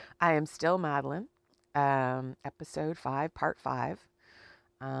I am still Madeline, episode 5, part 5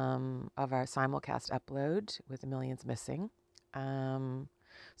 of our simulcast upload with the Millions Missing. Um,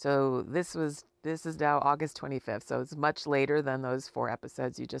 so this is now August 25th, so it's much later than those 4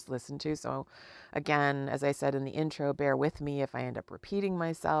 episodes you just listened to. So again, as I said in the intro, bear with me if I end up repeating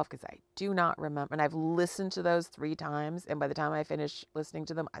myself because I do not remember. And I've listened to those 3 times, and by the time I finish listening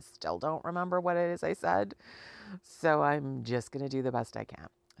to them, I still don't remember what it is I said. So I'm just going to do the best I can.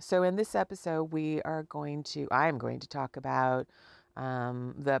 So in this episode, I am going to talk about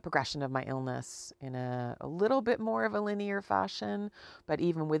the progression of my illness in a little bit more of a linear fashion. But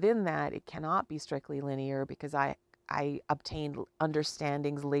even within that, it cannot be strictly linear because I obtained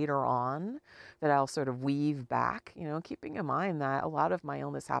understandings later on that I'll sort of weave back, keeping in mind that a lot of my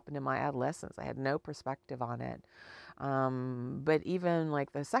illness happened in my adolescence. I had no perspective on it. But even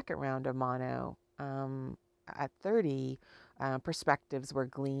like the second round of mono, at 30, perspectives were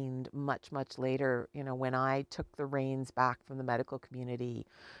gleaned much, much later, when I took the reins back from the medical community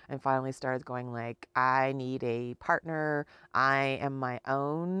and finally started going like, I need a partner. I am my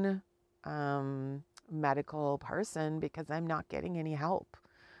own medical person because I'm not getting any help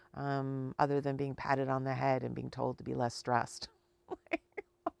other than being patted on the head and being told to be less stressed.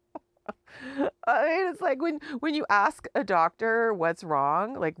 I mean, it's like when you ask a doctor what's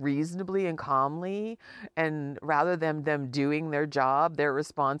wrong, like reasonably and calmly, and rather than them doing their job, their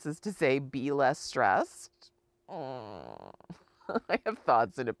response is to say, be less stressed. Mm. I have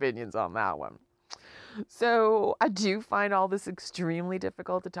thoughts and opinions on that one. So I do find all this extremely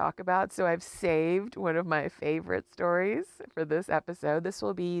difficult to talk about. So I've saved one of my favorite stories for this episode. This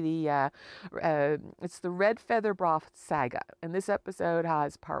will be it's the Red Feather Broth Saga. And this episode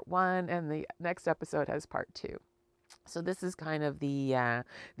has part 1 and the next episode has part 2. So this is kind of the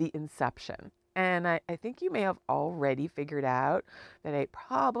inception. And I think you may have already figured out that I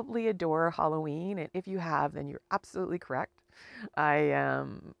probably adore Halloween. And if you have, then you're absolutely correct.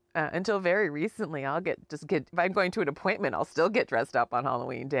 Until very recently, if I'm going to an appointment, I'll still get dressed up on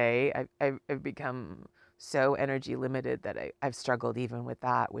Halloween Day. I've become so energy limited that I've struggled even with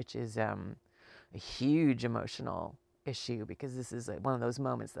that, which is a huge emotional issue because this is one of those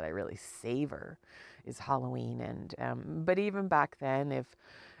moments that I really savor is Halloween. And but even back then,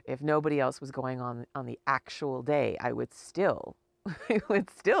 if nobody else was going on the actual day, I would still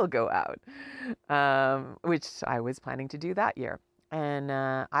go out, which I was planning to do that year. And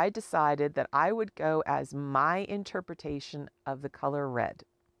I decided that I would go as my interpretation of the color red.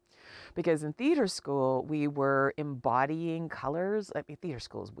 Because in theater school, we were embodying colors. I mean, theater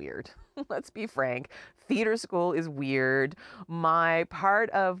school is weird. Let's be frank. Theater school is weird. Part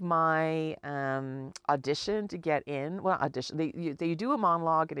of my audition to get in, well, audition, they do a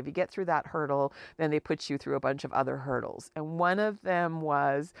monologue, and if you get through that hurdle, then they put you through a bunch of other hurdles. And one of them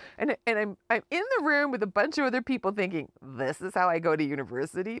was, and I'm in the room with a bunch of other people thinking, this is how I go to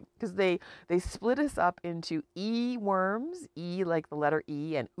university, because they split us up into E worms, E like the letter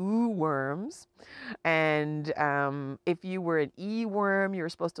E, and oo worms. And if you were an E worm, you were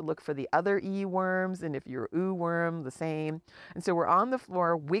supposed to look for the other E worms, and if you're ooh worm, the same. And so we're on the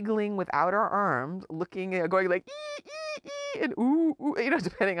floor wiggling without our arms, looking, going like and ooh, ooh,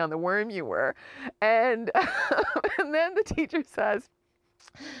 depending on the worm you were. And and then the teacher says,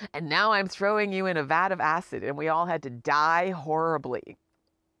 and now I'm throwing you in a vat of acid, and we all had to die horribly.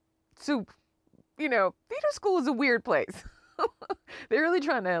 So, theater school is a weird place. They're really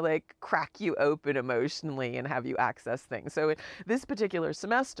trying to like crack you open emotionally and have you access things. So this particular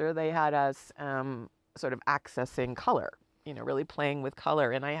semester, they had us sort of accessing color, really playing with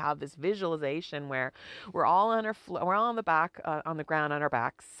color. And I have this visualization where we're all we're all on the back, on the ground on our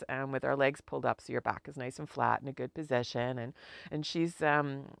backs, with our legs pulled up so your back is nice and flat in a good position. And she's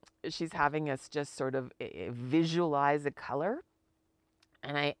having us just sort of visualize a color.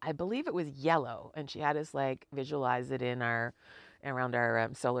 And I believe it was yellow, and she had us like visualize it around our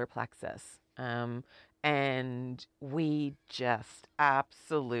solar plexus. And we just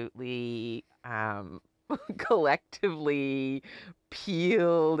absolutely collectively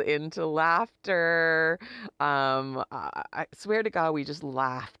peeled into laughter. I swear to God, we just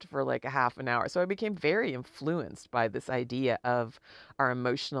laughed for like a half an hour. So I became very influenced by this idea of our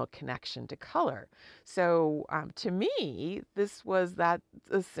emotional connection to color. So to me, this was a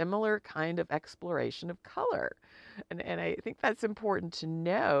similar kind of exploration of color. And I think that's important to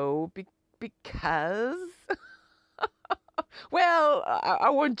know because well, I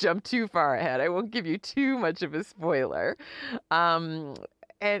won't jump too far ahead. I won't give you too much of a spoiler. Um,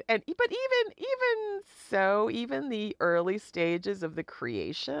 but even so, even the early stages of the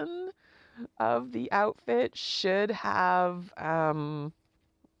creation of the outfit should have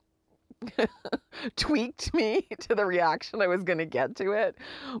tweaked me to the reaction I was going to get to it,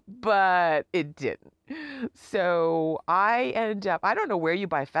 but it didn't. So I ended up, I don't know where you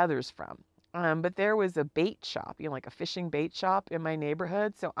buy feathers from. But there was a bait shop, like a fishing bait shop in my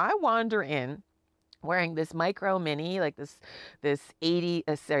neighborhood. So I wander in wearing this micro mini, like this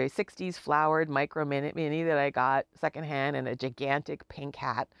 60s flowered micro mini that I got secondhand, and a gigantic pink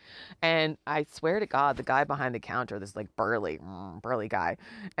hat. And I swear to God, the guy behind the counter, this like burly guy,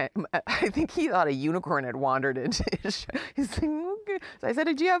 I think he thought a unicorn had wandered into his shop. He's like, okay. So I said,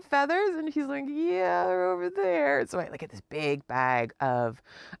 "Did you have feathers?" And he's like, "Yeah, they're over there." So I get this big bag of,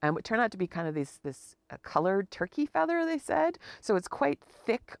 it turned out to be kind of this colored turkey feather, they said. So it's quite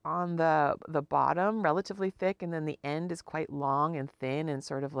thick on the bottom, relatively thick, and then the end is quite long and thin and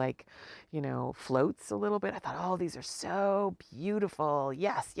sort of like, floats a little bit. I thought, oh, these are so beautiful.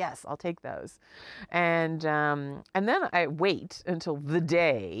 Yes, I'll take those. And then I wait until the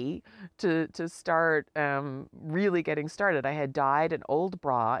day to start really getting started. I had dyed an old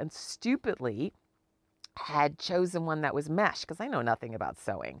bra and stupidly had chosen one that was mesh because I know nothing about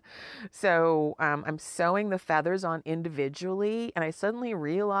sewing. So I'm sewing the feathers on individually, and I suddenly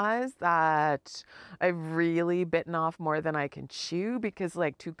realized that I've really bitten off more than I can chew, because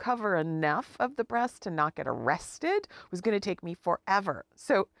to cover enough of the breast to not get arrested was going to take me forever.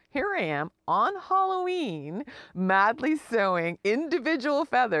 So here I am on Halloween, madly sewing individual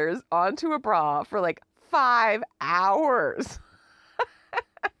feathers onto a bra for 5 hours.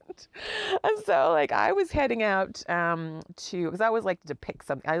 And so I was heading out because I always liked to pick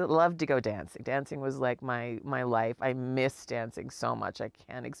something. I loved to go dancing. Dancing was my life. I miss dancing so much. I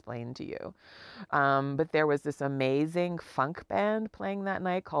can't explain to you. But there was this amazing funk band playing that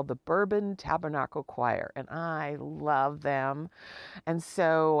night called the Bourbon Tabernacle Choir, and I love them. And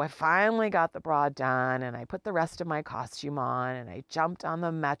so I finally got the bra done, and I put the rest of my costume on, and I jumped on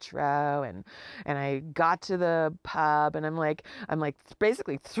the metro, and I got to the pub, and I'm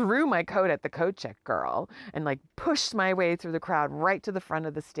basically threw my coat at the coat check girl and pushed my way through the crowd right to the front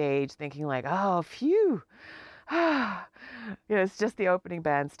of the stage, thinking oh, phew. It's just the opening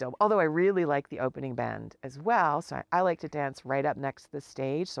band still. Although I really like the opening band as well. So I like to dance right up next to the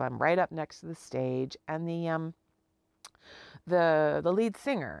stage. So I'm right up next to the stage, and the lead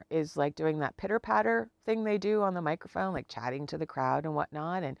singer is doing that pitter patter thing they do on the microphone, chatting to the crowd and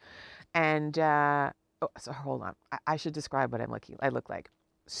whatnot. So hold on. I should describe what I look like.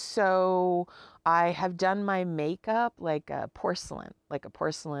 So I have done my makeup like a porcelain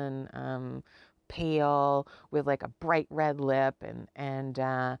pale with a bright red lip, and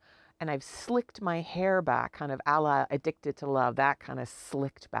I've slicked my hair back, kind of a la Addicted to Love, that kind of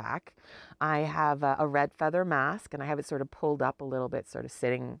slicked back. I have a red feather mask, and I have it sort of pulled up a little bit, sort of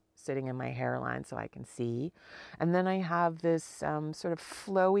sitting in my hairline so I can see. And then I have this sort of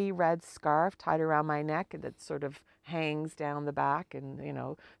flowy red scarf tied around my neck that sort of hangs down the back and,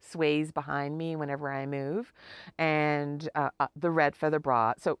 sways behind me whenever I move. And the red feather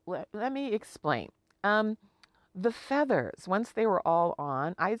bra. So let me explain. The feathers, once they were all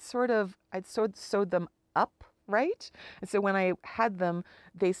on, I'd sewed them up, right? And so when I had them,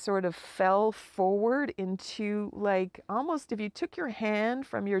 they sort of fell forward into almost, if you took your hand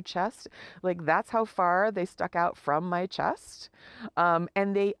from your chest, that's how far they stuck out from my chest.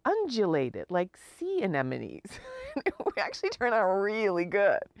 And they undulated like sea anemones. It actually turned out really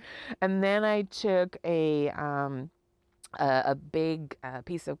good. And then I took a big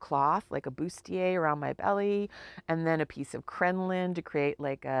piece of cloth, like a bustier, around my belly, and then a piece of crinoline to create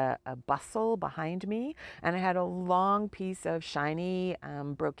a bustle behind me. And I had a long piece of shiny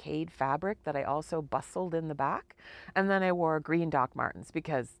brocade fabric that I also bustled in the back. And then I wore green Doc Martens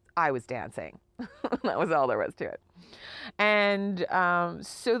because I was dancing. That was all there was to it. And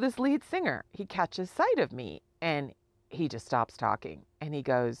so this lead singer, he catches sight of me, and he just stops talking, and he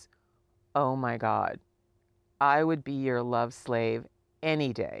goes, "Oh my God, I would be your love slave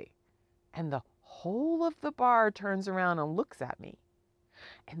any day." And the whole of the bar turns around and looks at me.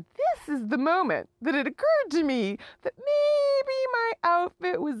 And this is the moment that it occurred to me that maybe my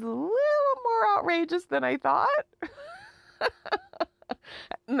outfit was a little more outrageous than I thought.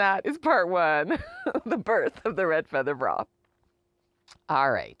 And that is part one, the birth of the red feather bra.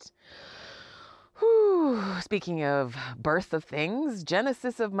 All right. Whew. Speaking of birth of things,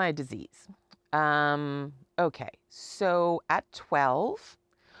 genesis of my disease. Okay, so at 12,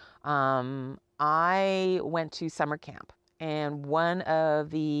 I went to summer camp, and one of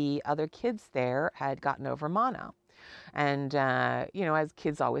the other kids there had gotten over mono. And, as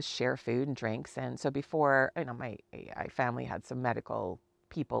kids always share food and drinks. And so before, my family had some medical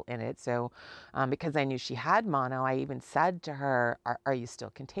people in it. So because I knew she had mono, I even said to her, are you still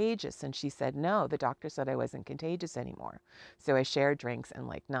contagious? And she said, no, the doctor said I wasn't contagious anymore. So I shared drinks, and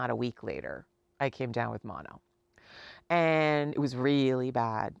like not a week later, I came down with mono. And it was really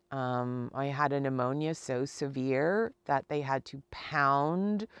bad. I had a pneumonia so severe that they had to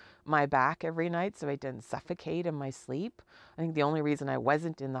pound my back every night so I didn't suffocate in my sleep. I think the only reason I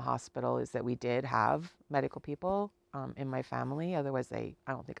wasn't in the hospital is that we did have medical people in my family. Otherwise, I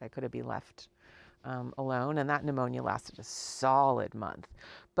don't think I could have been left alone. And that pneumonia lasted a solid month.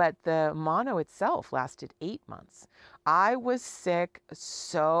 But the mono itself lasted 8 months. I was sick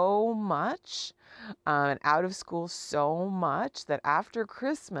so much and out of school so much that after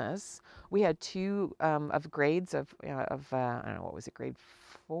Christmas, we had two of grades I don't know, what was it, grade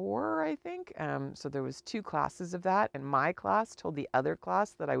 4, I think. So there was two classes of that, and my class told the other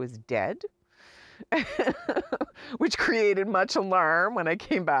class that I was dead. Which created much alarm when I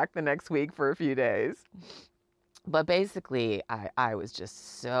came back the next week for a few days. But basically, I was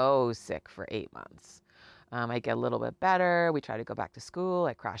just so sick for 8 months. I get a little bit better. We try to go back to school.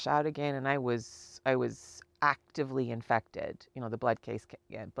 I crash out again, and I was actively infected. You know, the blood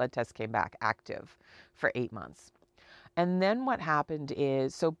test came back active for 8 months. And then what happened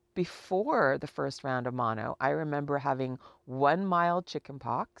is, so before the first round of mono, I remember having 1 mild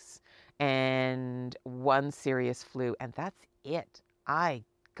chickenpox and 1 serious flu, and that's it. I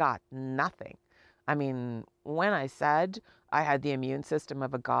got nothing. I mean, when I said I had the immune system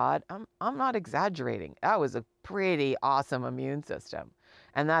of a god, I'm not exaggerating. That was a pretty awesome immune system.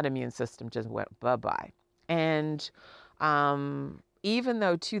 And that immune system just went bye-bye. And even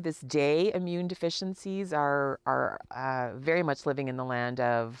though to this day immune deficiencies are very much living in the land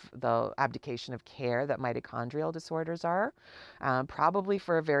of the abdication of care that mitochondrial disorders are, probably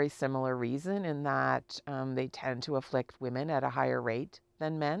for a very similar reason in that they tend to afflict women at a higher rate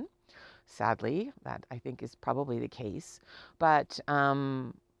than men. Sadly, that I think is probably the case. But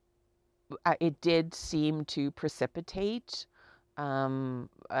it did seem to precipitate an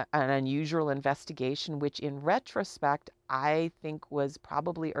unusual investigation, which in retrospect, I think was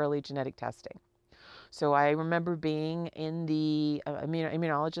probably early genetic testing. So I remember being in the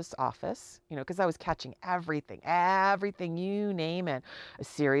immunologist's office, you know, because I was catching everything, you name it. A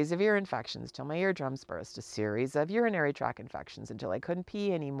series of ear infections till my eardrums burst, a series of urinary tract infections until I couldn't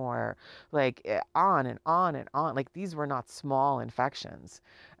pee anymore, like on and on and on. Like these were not small infections.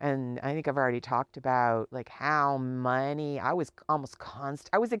 And I think I've already talked about like how many, I was almost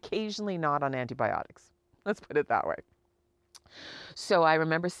constant. I was occasionally not on antibiotics. Let's put it that way. So I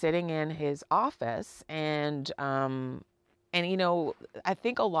remember sitting in his office and you know, I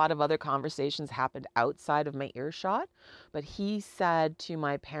think a lot of other conversations happened outside of my earshot, but he said to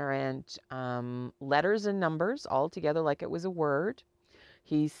my parent, letters and numbers all together like it was a word.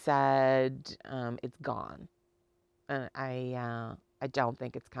 He said, it's gone. And I don't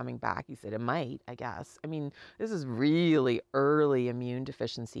think it's coming back. He said it might, I guess. I mean, this is really early immune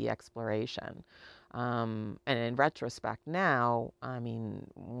deficiency exploration. And in retrospect now, I mean,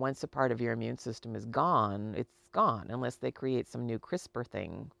 once a part of your immune system is gone, it's gone unless they create some new CRISPR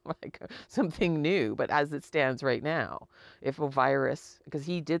thing, like something new. But as it stands right now, if a virus, because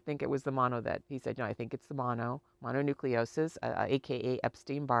he did think it was the mono that he said, no, I think it's the mononucleosis, aka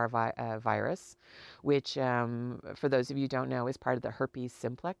Epstein-Barr virus, which for those of you who don't know is part of the herpes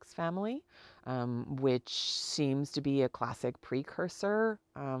simplex family, which seems to be a classic precursor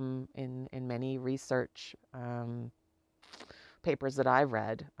in many research papers that I've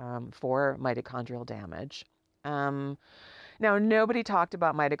read for mitochondrial damage. Now, nobody talked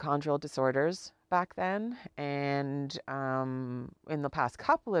about mitochondrial disorders back then, and in the past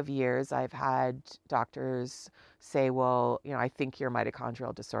couple of years, I've had doctors say, well, you know, I think you're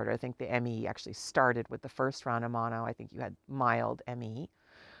mitochondrial disorder. I think the ME actually started with the first round of mono. I think you had mild ME.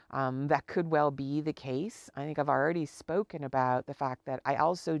 That could well be the case. I think I've already spoken about the fact that I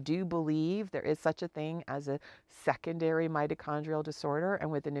also do believe there is such a thing as a secondary mitochondrial disorder,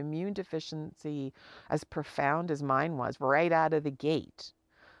 and with an immune deficiency as profound as mine was right out of the gate,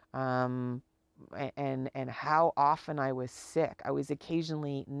 and how often I was sick. I was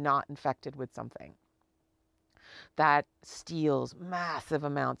occasionally not infected with something that steals massive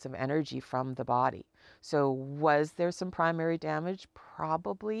amounts of energy from the body. So was there some primary damage?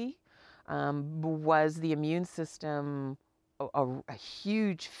 Probably. Was the immune system a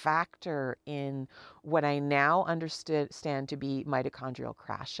huge factor in what I now understand to be mitochondrial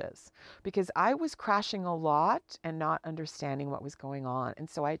crashes? Because I was crashing a lot and not understanding what was going on. And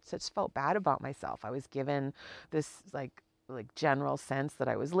so I just felt bad about myself. I was given this like like general sense that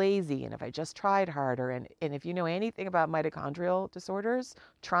I was lazy, and if I just tried harder, and if you know anything about mitochondrial disorders,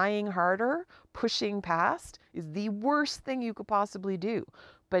 trying harder, pushing past is the worst thing you could possibly do.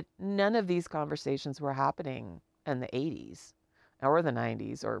 But none of these conversations were happening in the 80s or the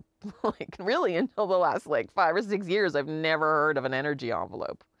 90s, or like really until the last like 5 or 6 years. I've never heard of an energy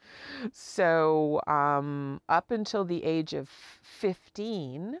envelope. So up until the age of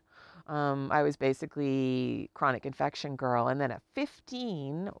 15, I was basically chronic infection girl. And then at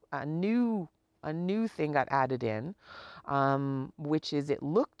 15, a new thing got added in, which is it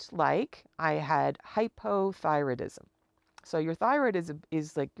looked like I had hypothyroidism. So your thyroid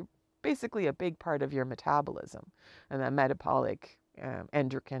is like basically a big part of your metabolism and that metabolic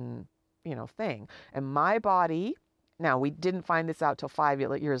endocrine, thing. And my body, now we didn't find this out till 5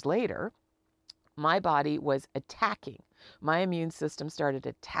 years later, my body was attacking. My immune system started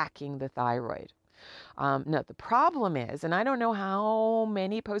attacking the thyroid. Now, the problem is, and I don't know how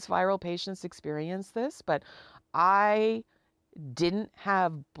many post-viral patients experience this, but I didn't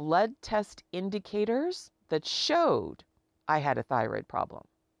have blood test indicators that showed I had a thyroid problem.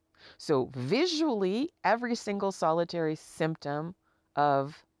 So visually, every single solitary symptom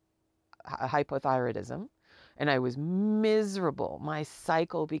of hypothyroidism, and I was miserable. My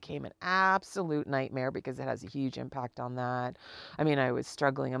cycle became an absolute nightmare because it has a huge impact on that. I mean, I was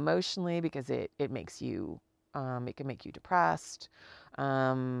struggling emotionally because it makes you, it can make you depressed.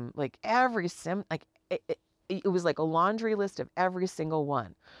 Like every like it was like a laundry list of every single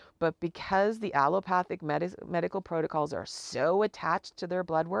one. But because the allopathic medical protocols are so attached to their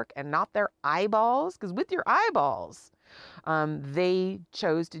blood work and not their eyeballs, because with your eyeballs, they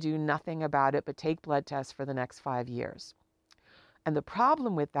chose to do nothing about it but take blood tests for the next 5 years. And the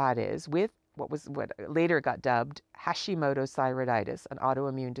problem with that is with what later got dubbed Hashimoto's thyroiditis, an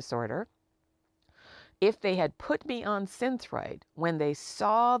autoimmune disorder. If they had put me on Synthroid when they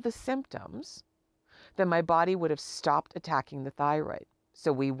saw the symptoms, then my body would have stopped attacking the thyroid.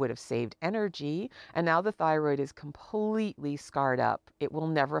 So we would have saved energy, and now the thyroid is completely scarred up. It will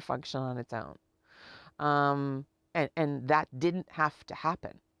never function on its own. And that didn't have to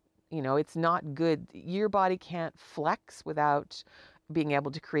happen. It's not good. Your body can't flex without being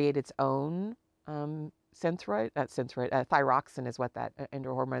able to create its own Synthroid. Thyroxine is what that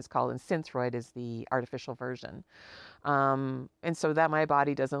endohormone is called, and Synthroid is the artificial version. And so that my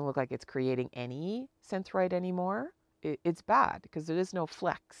body doesn't look like it's creating any Synthroid anymore. It's bad because there is no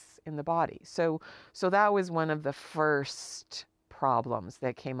flex in the body. So that was one of the first problems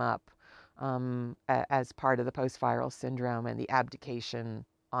that came up as part of the post-viral syndrome and the abdication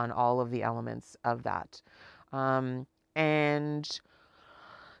on all of the elements of that. And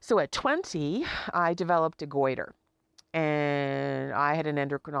so at 20, I developed a goiter. And I had an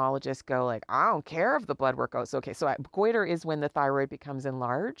endocrinologist go like, I don't care if the blood work goes. Okay, so goiter is when the thyroid becomes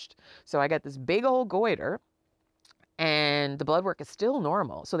enlarged. So I got this big old goiter and the blood work is still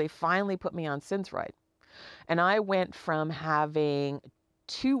normal. So they finally put me on Synthroid. And I went from having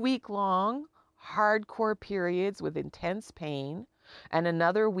 2-week-long hardcore periods with intense pain and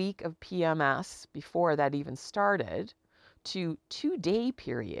another week of PMS before that even started to 2-day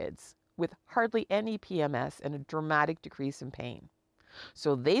periods with hardly any PMS and a dramatic decrease in pain.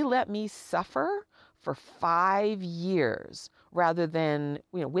 So they let me suffer for 5 years rather than,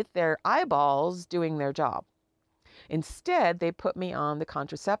 with their eyeballs doing their job. Instead, they put me on the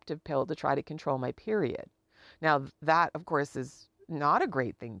contraceptive pill to try to control my period. Now, that, of course, is not a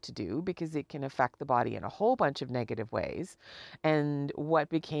great thing to do because it can affect the body in a whole bunch of negative ways. And what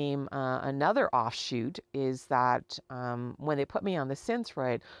became another offshoot is that when they put me on the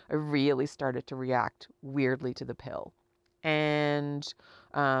Synthroid, I really started to react weirdly to the pill. And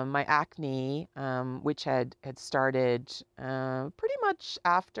my acne, which had started pretty much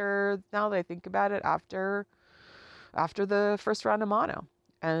after, now that I think about it, after the first round of mono.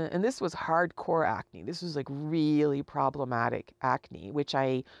 And this was hardcore acne. This was like really problematic acne, which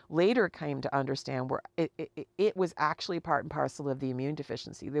I later came to understand where it was actually part and parcel of the immune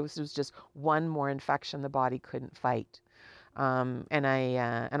deficiency. This was just one more infection the body couldn't fight. And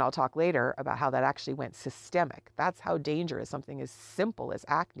I'll talk later about how that actually went systemic. That's how dangerous something as simple as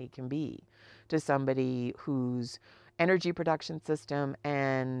acne can be to somebody whose energy production system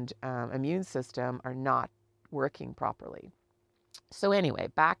and immune system are not working properly. So anyway,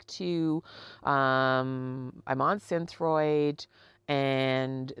 back to, I'm on Synthroid,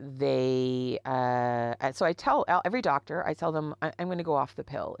 and they so I tell every doctor, I tell them I'm going to go off the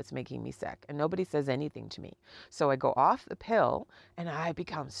pill. It's making me sick. And nobody says anything to me. So I go off the pill and I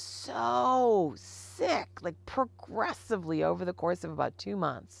become so sick, like progressively over the course of about 2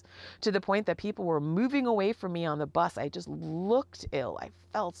 months, to the point that people were moving away from me on the bus. I just looked ill. I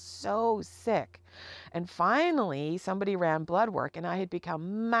felt so sick. And finally, somebody ran blood work and I had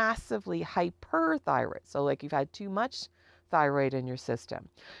become massively hyperthyroid. So like you've had too much thyroid in your system.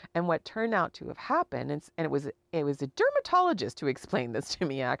 And what turned out to have happened, and it was a dermatologist who explained this to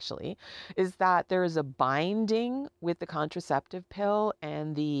me actually, is that there is a binding with the contraceptive pill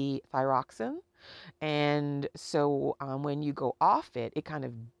and the thyroxine. And so when you go off it, it kind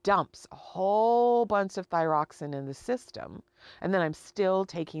of dumps a whole bunch of thyroxine in the system. And then I'm still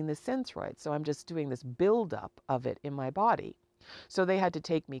taking the Synthroid. So I'm just doing this buildup of it in my body. So they had to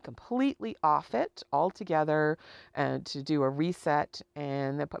take me completely off it altogether and to do a reset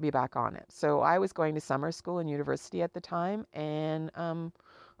and then put me back on it. So I was going to summer school and university at the time, and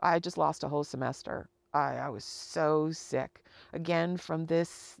I just lost a whole semester. I was so sick, again, from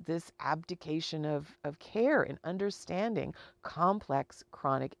this abdication of care and understanding complex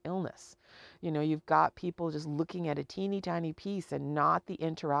chronic illness. You know, you've got people just looking at a teeny tiny piece and not the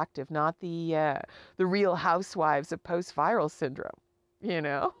interactive, not the real housewives of post-viral syndrome, you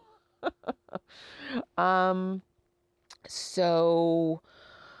know? So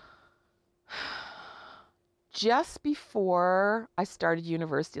just before I started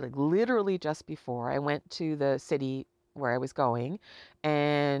university, like literally just before, I went to the city where I was going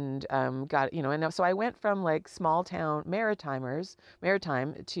and got, you know, and so I went from like small town maritime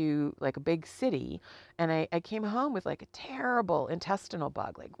to like a big city. And I came home with like a terrible intestinal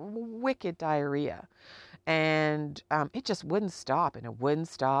bug, like wicked diarrhea. And it just wouldn't stop, and it wouldn't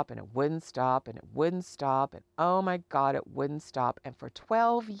stop, and it wouldn't stop, and it wouldn't stop. And oh my God, it wouldn't stop. And for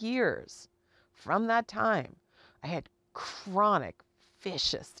 12 years from that time, I had chronic,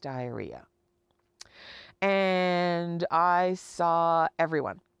 vicious diarrhea. And I saw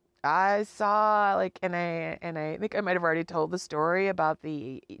everyone. I saw like, and I think I might have already told the story about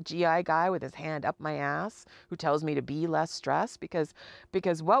the GI guy with his hand up my ass who tells me to be less stressed because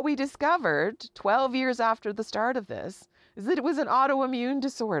what we discovered 12 years after the start of this is that it was an autoimmune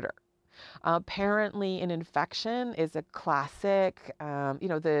disorder. Apparently, an infection is a classic,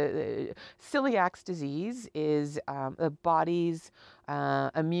 the celiac disease is the body's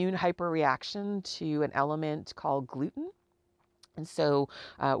immune hyperreaction to an element called gluten. And so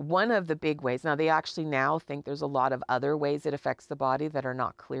one of the big ways, now they actually now think there's a lot of other ways it affects the body that are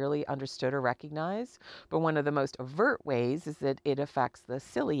not clearly understood or recognized, but one of the most overt ways is that it affects the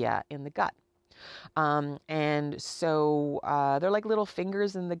cilia in the gut. And so they're like little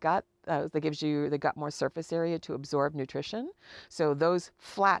fingers in the gut that gives you the gut more surface area to absorb nutrition. So those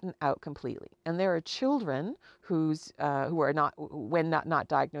flatten out completely. And there are children who are not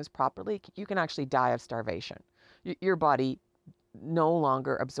diagnosed properly, you can actually die of starvation. Your body no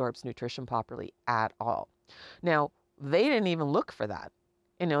longer absorbs nutrition properly at all. Now, they didn't even look for that.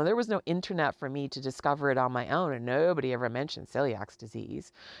 You know, there was no internet for me to discover it on my own, and nobody ever mentioned celiac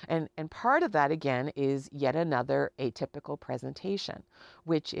disease. And part of that, again, is yet another atypical presentation,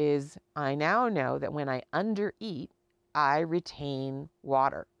 which is I now know that when I undereat, I retain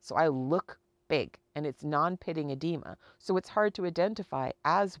water. So I look big, and it's non-pitting edema. So it's hard to identify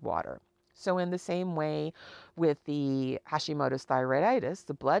as water. So in the same way with the Hashimoto's thyroiditis,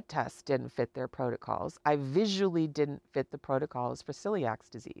 the blood tests didn't fit their protocols. I visually didn't fit the protocols for celiac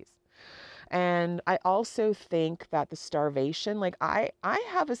disease. And I also think that the starvation, like I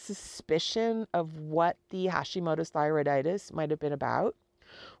have a suspicion of what the Hashimoto's thyroiditis might have been about,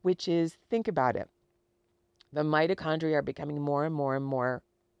 which is, think about it. The mitochondria are becoming more and more and more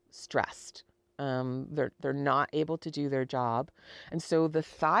stressed. They're not able to do their job. And so the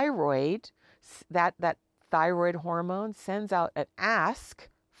thyroid, that thyroid hormone sends out an ask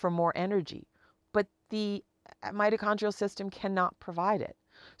for more energy, but the mitochondrial system cannot provide it.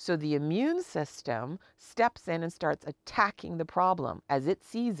 So the immune system steps in and starts attacking the problem as it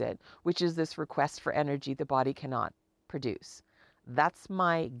sees it, which is this request for energy the body cannot produce. That's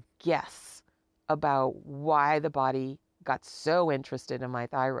my guess about why the body got so interested in my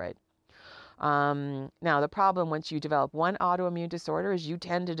thyroid. Now, the problem once you develop one autoimmune disorder is you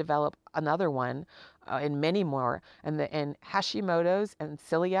tend to develop another one and many more. And Hashimoto's and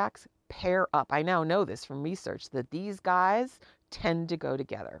celiacs pair up. I now know this from research that these guys tend to go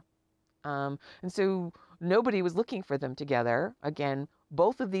together. And so nobody was looking for them together. Again,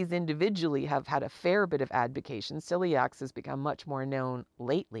 both of these individually have had a fair bit of advocation. Celiac has become much more known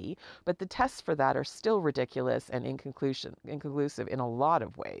lately, but the tests for that are still ridiculous and inconclusive in a lot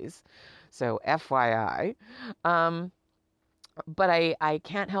of ways. So FYI. But I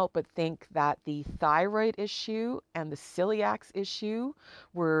can't help but think that the thyroid issue and the celiac issue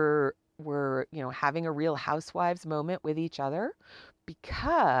were having a real housewives moment with each other,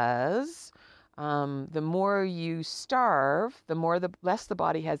 because the more you starve, the less the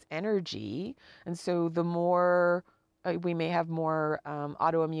body has energy, and so the more we may have more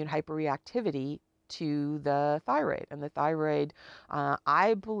autoimmune hyperreactivity to the thyroid. And the thyroid,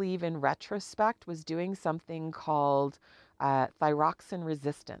 I believe in retrospect, was doing something called thyroxine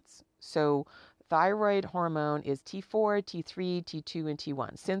resistance. So thyroid hormone is T4, T3, T2, and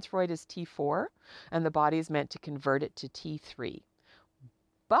T1. Synthroid is T4, and the body is meant to convert it to T3.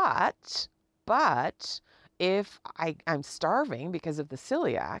 But if I'm starving because of the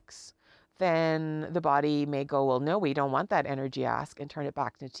celiacs, then the body may go, well, no, we don't want that energy ask, and turn it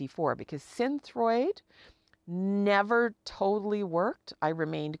back to T4, because Synthroid never totally worked. I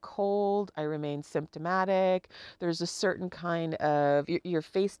remained cold. I remained symptomatic. There's a certain kind of, your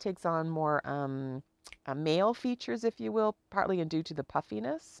face takes on more male features, if you will, partly due to the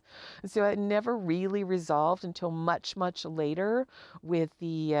puffiness. And so it never really resolved until much, much later with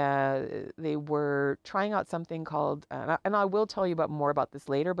they were trying out something called, and I will tell you more about this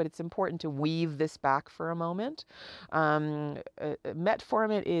later, but it's important to weave this back for a moment.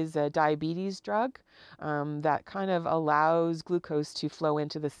 Metformin is a diabetes drug that kind of allows glucose to flow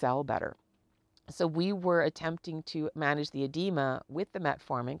into the cell better. So we were attempting to manage the edema with the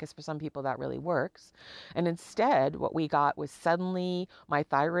metformin, because for some people that really works. And instead, what we got was suddenly my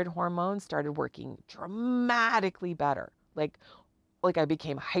thyroid hormones started working dramatically better. Like I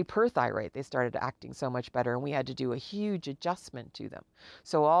became hyperthyroid. They started acting so much better, and we had to do a huge adjustment to them.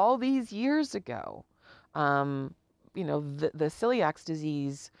 So all these years ago, the celiac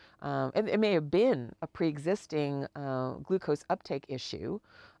disease, and it may have been a pre-existing glucose uptake issue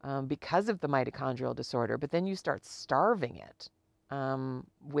because of the mitochondrial disorder, but then you start starving it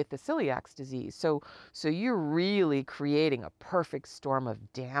with the celiac disease. So you're really creating a perfect storm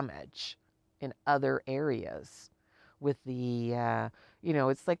of damage in other areas with the,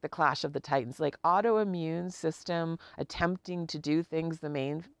 it's like the clash of the titans, like autoimmune system attempting to do things the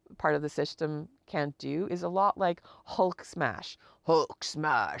main part of the system can't do is a lot like Hulk smash. Hulk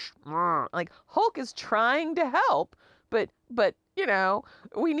smash. Like Hulk is trying to help, but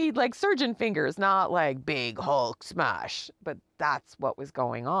we need like surgeon fingers, not like big Hulk smash. But that's what was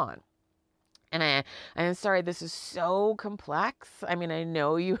going on. And I'm sorry, this is so complex. I mean, I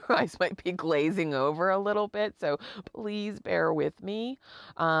know you guys might be glazing over a little bit, so please bear with me.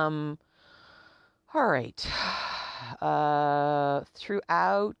 All right.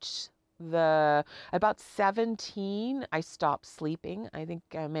 Throughout about 17, I stopped sleeping. I think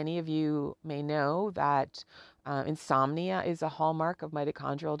many of you may know that insomnia is a hallmark of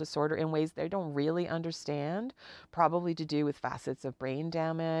mitochondrial disorder in ways they don't really understand, probably to do with facets of brain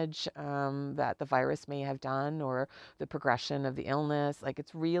damage that the virus may have done, or the progression of the illness. Like,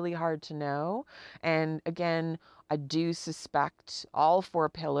 it's really hard to know. And again, I do suspect all 4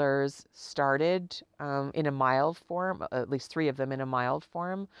 pillars started in a mild form, at least 3 of them in a mild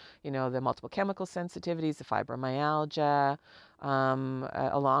form. The multiple chemical sensitivities, the fibromyalgia,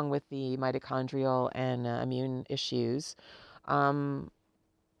 along with the mitochondrial and immune issues.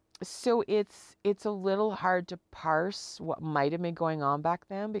 So it's a little hard to parse what might have been going on back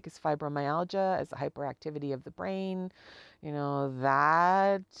then, because fibromyalgia as the hyperactivity of the brain,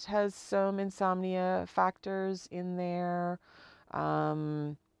 that has some insomnia factors in there.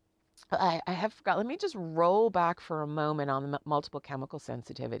 I have forgot. Let me just roll back for a moment on the multiple chemical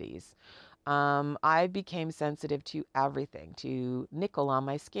sensitivities. I became sensitive to everything, to nickel on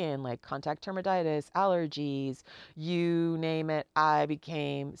my skin, like contact dermatitis, allergies, you name it, I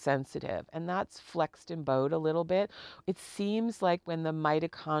became sensitive. And that's flexed and bowed a little bit. It seems like when the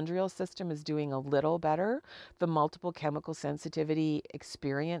mitochondrial system is doing a little better, the multiple chemical sensitivity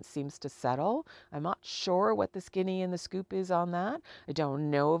experience seems to settle. I'm not sure what the skinny and the scoop is on that. I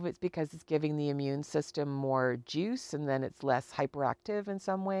don't know if it's because it's giving the immune system more juice and then it's less hyperactive in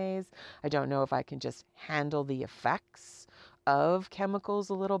some ways. I don't know if I can just handle the effects of chemicals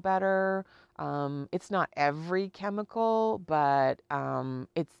a little better. It's not every chemical, but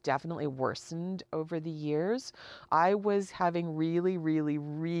it's definitely worsened over the years. I was having really, really,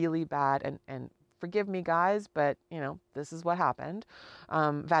 really bad, and forgive me guys, but this is what happened,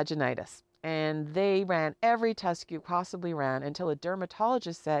 vaginitis. And they ran every test you possibly ran until a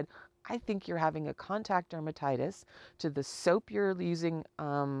dermatologist said, I think you're having a contact dermatitis to the soap you're using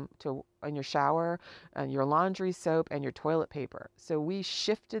in your shower, and your laundry soap, and your toilet paper. So we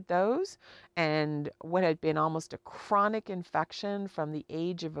shifted those, and what had been almost a chronic infection from the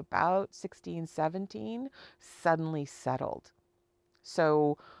age of about 16, 17 suddenly settled.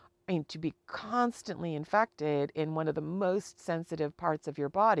 So, I mean, to be constantly infected in one of the most sensitive parts of your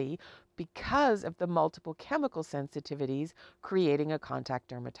body because of the multiple chemical sensitivities creating a contact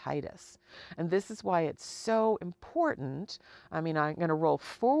dermatitis. And this is why it's so important. I mean, I'm going to roll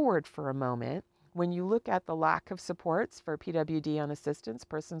forward for a moment. When you look at the lack of supports for PWD on assistance,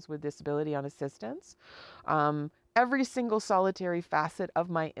 persons with disability on assistance, every single solitary facet of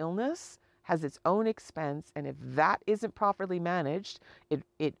my illness has its own expense, and if that isn't properly managed,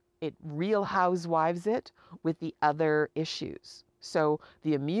 it real housewives it with the other issues. So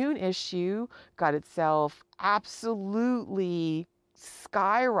the immune issue got itself absolutely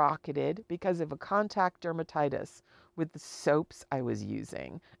skyrocketed because of a contact dermatitis with the soaps I was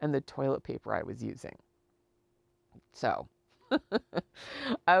using and the toilet paper I was using. So,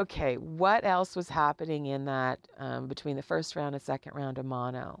 okay, what else was happening in that between the first round and second round of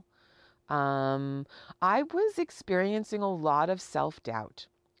mono? I was experiencing a lot of self-doubt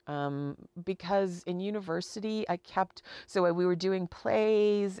because in university so we were doing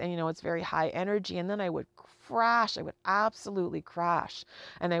plays and, it's very high energy, and then I would crash. I would absolutely crash.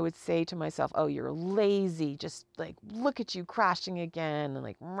 And I would say to myself, oh, you're lazy. Just like, look at you crashing again. And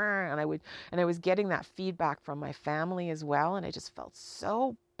like, and I was getting that feedback from my family as well. And I just felt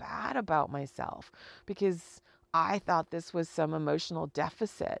so bad about myself because I thought this was some emotional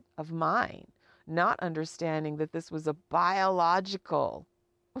deficit of mine, not understanding that this was a biological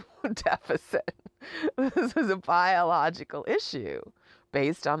deficit. This is a biological issue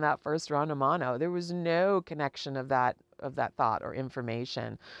based on that first round of mono. There was no connection of that thought or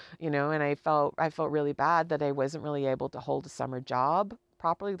information, and I felt really bad that I wasn't really able to hold a summer job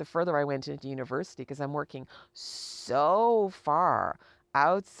properly the further I went into university, because I'm working so far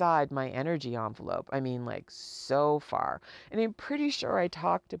outside my energy envelope. I mean, like, so far. And I'm pretty sure I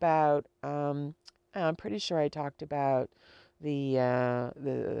talked about the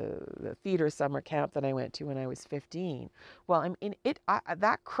theater summer camp that I went to when I was 15. Well, I mean,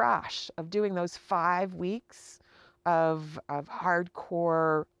 that crash of doing those 5 weeks of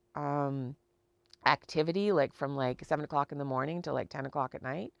hardcore activity, like from like 7 o'clock in the morning to like 10 o'clock at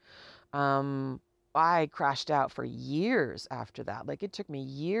night. I crashed out for years after that. Like, it took me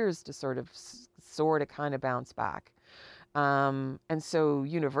years to sort of kind of bounce back. And so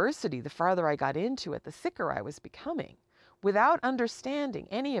university, the farther I got into it, the sicker I was becoming without understanding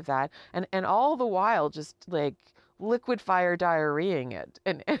any of that. And all the while just like liquid fire diarrheaing it.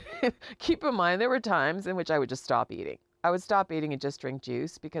 And keep in mind, there were times in which I would just stop eating. I would stop eating and just drink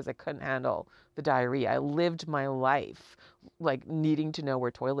juice because I couldn't handle the diarrhea. I lived my life like needing to know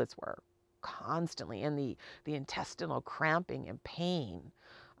where toilets were constantly, and the intestinal cramping and pain.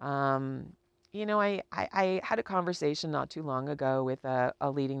 I had a conversation not too long ago with a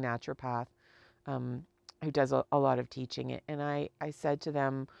leading naturopath who does a lot of teaching, and I said to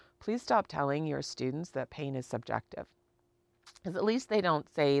them, please stop telling your students that pain is subjective. Because at least they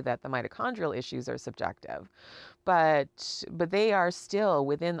don't say that the mitochondrial issues are subjective, but they are still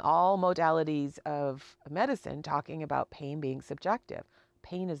within all modalities of medicine talking about pain being subjective.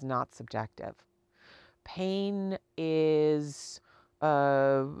 Pain is not subjective. Pain is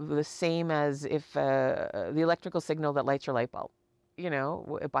the same as if the electrical signal that lights your light bulb,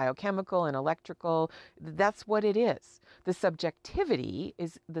 biochemical and electrical, that's what it is. The subjectivity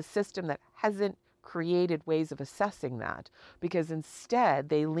is the system that hasn't created ways of assessing that, because instead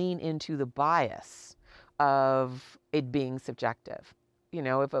they lean into the bias of it being subjective.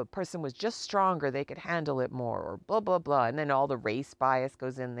 If a person was just stronger, they could handle it more, or blah, blah, blah. And then all the race bias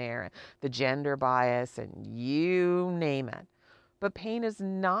goes in there, the gender bias, and you name it. But pain is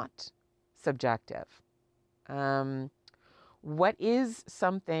not subjective. What is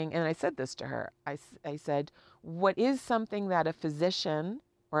something, and I said this to her, I said, what is something that a physician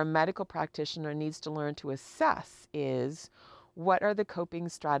or a medical practitioner needs to learn to assess is, what are the coping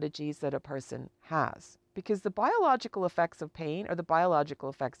strategies that a person has? Because the biological effects of pain are the biological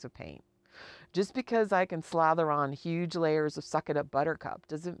effects of pain. Just because I can slather on huge layers of Suck It Up Buttercup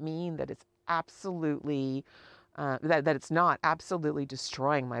doesn't mean that it's absolutely, that it's not absolutely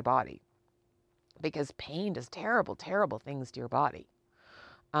destroying my body. Because pain does terrible, terrible things to your body.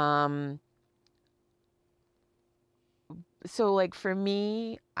 So like for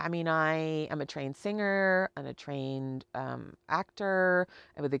me, I mean, I am a trained singer and a trained actor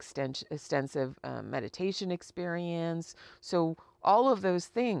with extensive meditation experience. So all of those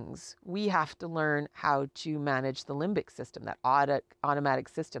things, we have to learn how to manage the limbic system, that automatic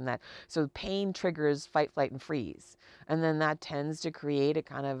system that, so pain triggers fight, flight, and freeze. And then that tends to create a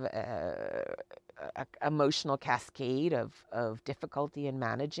kind of emotional cascade of difficulty in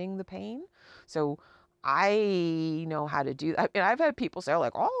managing the pain. So I know how to do that. I mean, I've had people say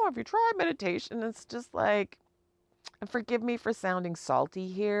like, oh, have you tried meditation? It's just like, and forgive me for sounding salty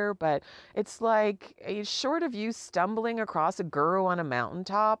here, but it's like, short of you stumbling across a guru on a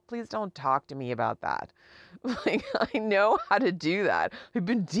mountaintop, please don't talk to me about that. Like, I know how to do that. I've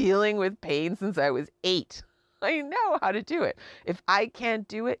been dealing with pain since I was 8. I know how to do it. If I can't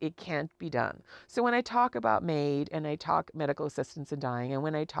do it, it can't be done. So when I talk about MAID and I talk medical assistance in dying, and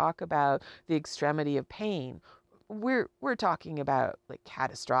when I talk about the extremity of pain, we're talking about like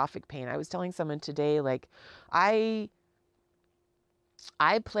catastrophic pain. I was telling someone today, like, I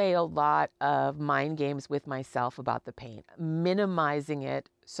play a lot of mind games with myself about the pain, minimizing it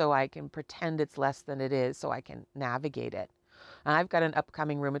so I can pretend it's less than it is, so I can navigate it. And I've got an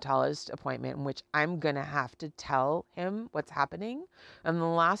upcoming rheumatologist appointment in which I'm going to have to tell him what's happening. And the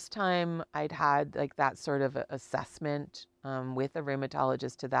last time I'd had like that sort of assessment with a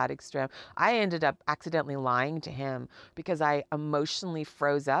rheumatologist to that extreme, I ended up accidentally lying to him because I emotionally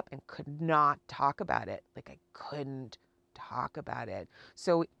froze up and could not talk about it. Like, I couldn't talk about it.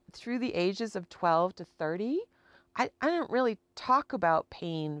 So through the ages of 12 to 30, I didn't really talk about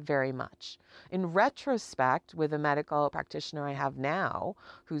pain very much. In retrospect, with a medical practitioner I have now,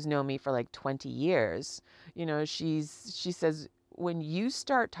 who's known me for like 20 years, you know, she says, when you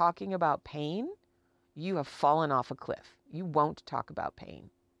start talking about pain, you have fallen off a cliff. You won't talk about pain.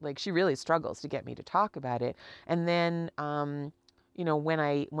 Like, she really struggles to get me to talk about it. And then, you know, when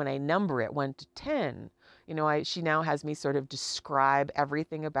I number it 1 to 10, you know, she now has me sort of describe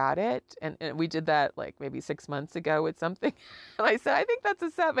everything about it. And we did that like maybe 6 months ago with something. And I said, I think that's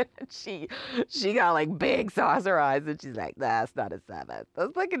a 7. And she got like big saucer eyes and she's like, that's not a 7.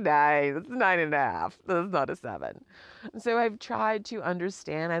 That's like a 9. That's a 9.5. That's not a 7. And so I've tried to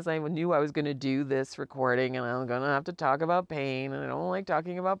understand, as I knew I was going to do this recording and I'm going to have to talk about pain, and I don't like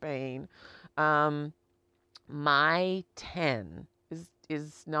talking about pain. My 10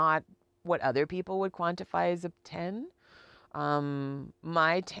 is not what other people would quantify as a 10.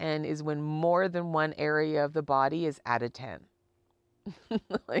 My 10 is when more than one area of the body is at a 10.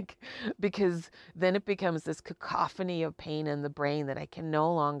 Like, because then it becomes this cacophony of pain in the brain that I can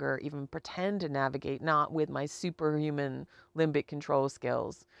no longer even pretend to navigate, not with my superhuman limbic control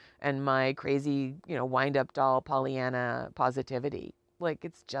skills and my crazy, you know, wind up doll Pollyanna positivity. Like,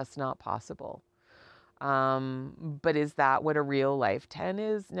 it's just not possible. But is that what a real life 10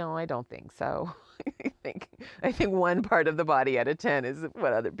 is? No, I don't think so. I think one part of the body at a 10 is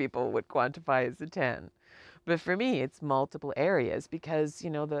what other people would quantify as a 10. But for me, it's multiple areas because, you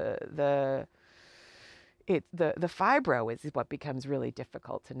know, the fibro is what becomes really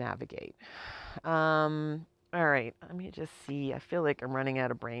difficult to navigate. All right, let me just see. I feel like I'm running out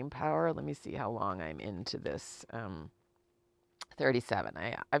of brain power. Let me see how long I'm into this. 37.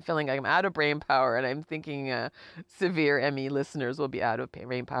 I'm feeling like I'm out of brain power, and I'm thinking severe ME listeners will be out of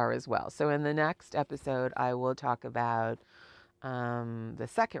brain power as well. So in the next episode, I will talk about the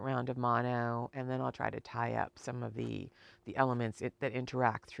second round of mono, and then I'll try to tie up some of the elements that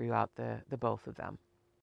interact throughout the both of them.